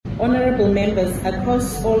Honorable members,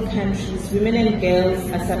 across all countries, women and girls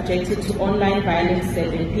are subjected to online violence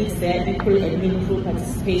that impedes their equal and meaningful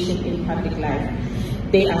participation in public life.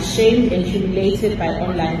 They are shamed and humiliated by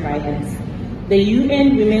online violence. The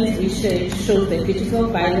UN Women's Research shows that digital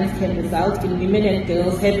violence can result in women and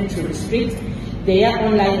girls having to restrict their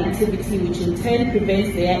online activity, which in turn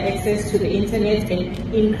prevents their access to the internet and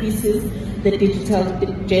increases the digital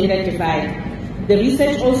gender divide. The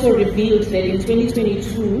research also revealed that in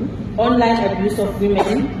 2022, online abuse of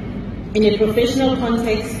women in a professional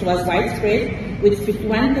context was widespread, with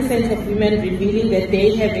 51% of women revealing that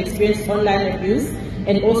they have experienced online abuse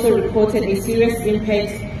and also reported a serious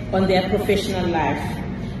impact on their professional life.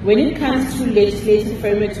 When it comes to legislative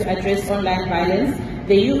framework to address online violence,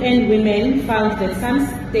 the UN Women found that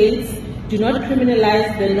some states do not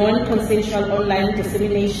criminalize the non-consensual online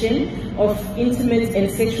dissemination of intimate and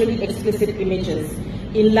sexually explicit images.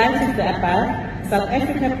 In light of the above, South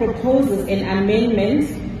Africa proposes an amendment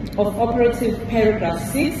of operative paragraph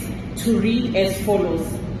 6 to read as follows: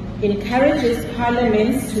 encourages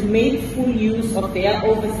parliaments to make full use of their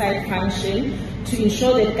oversight function to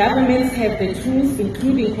ensure that governments have the tools,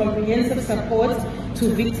 including comprehensive support to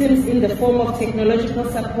victims in the form of technological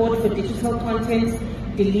support for digital content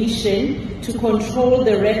deletion, to control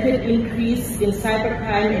the rapid increase in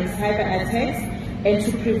cybercrime and cyber attacks, and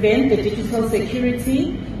to prevent the digital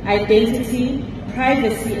security, identity,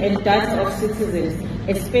 privacy, and data of citizens,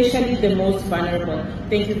 especially the most vulnerable.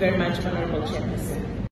 Thank you very much, Honorable Chairperson.